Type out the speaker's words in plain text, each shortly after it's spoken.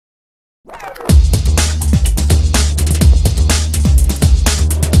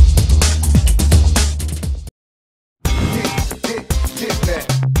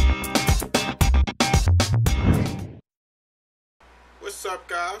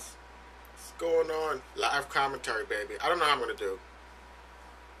What's going on? Live commentary, baby. I don't know how I'm going to do.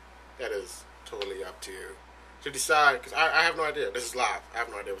 That is totally up to you to decide, because I have no idea. This is live. I have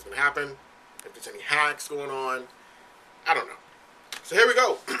no idea what's going to happen. If there's any hacks going on. I don't know. So here we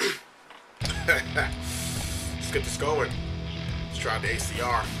go. Let's get this going. Let's try the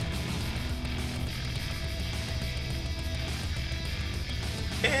ACR.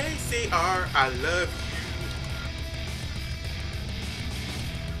 ACR, I love you.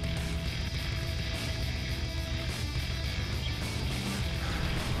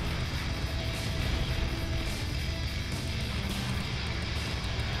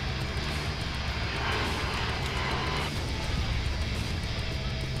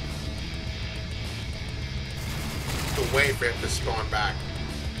 Wait for him to spawn back.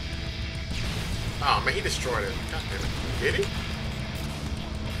 Oh man, he destroyed it. God damn it. Did he?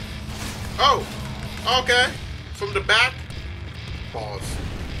 Oh! Okay. From the back. Pause.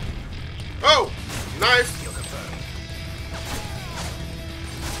 Oh! Nice!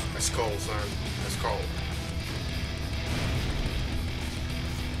 That's cold, son. That's cold.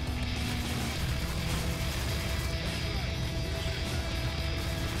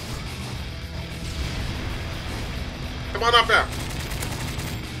 Come on up there.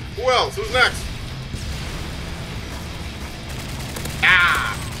 Who else? Who's next?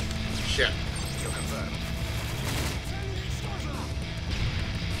 Ah! Shit.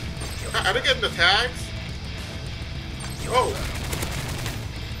 Are they getting the tags? Oh!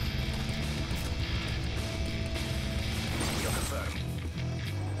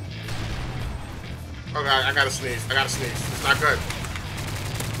 Okay, I gotta sneeze. I gotta sneeze. It's not good.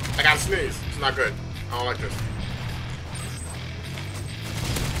 I gotta sneeze. It's not good. I don't like this.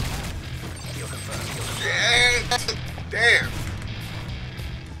 Damn.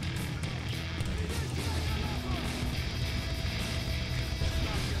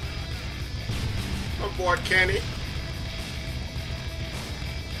 I'm bored, Kenny.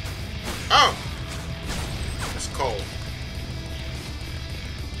 Oh! That's cold.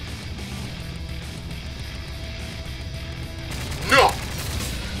 No!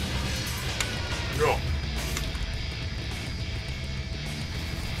 No.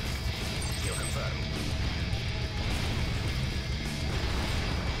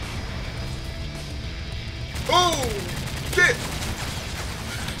 Oh, shit!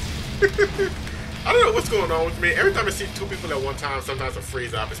 I don't know what's going on with me. Every time I see two people at one time, sometimes I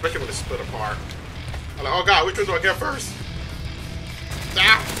freeze up, especially when they split apart. I'm like, oh god, which one do I get first?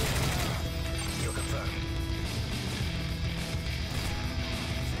 Ah!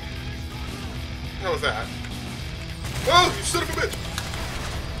 How was that? Oh, you son of a bitch!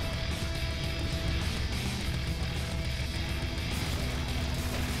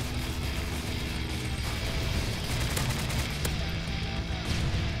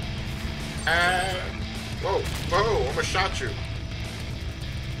 Whoa, whoa, I'm gonna shot you.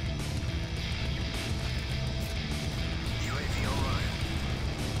 UAV online.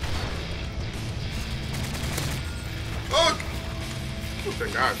 Oh! Oh,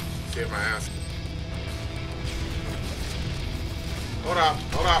 thank God. Saved my ass. Hold up,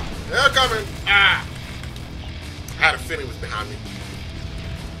 hold up. They're coming. Ah! I had a feeling it was behind me.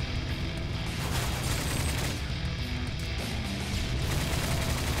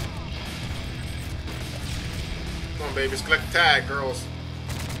 Come on, babies. Collect the tag, girls.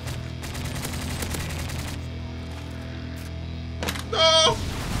 No!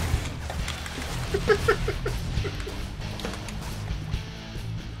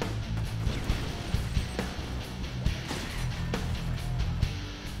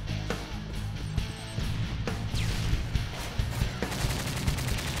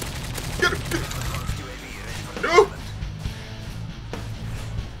 Get him! Get him! No!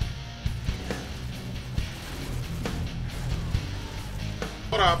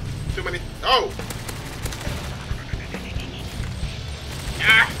 Hold up. Too many. Oh!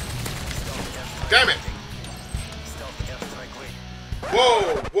 Ah! Damn it!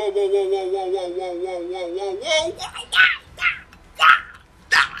 Whoa! Whoa, whoa, whoa, whoa, whoa, whoa, whoa, whoa, whoa, whoa, whoa!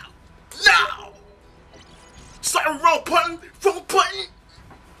 No! Sorry, wrong button! Wrong button!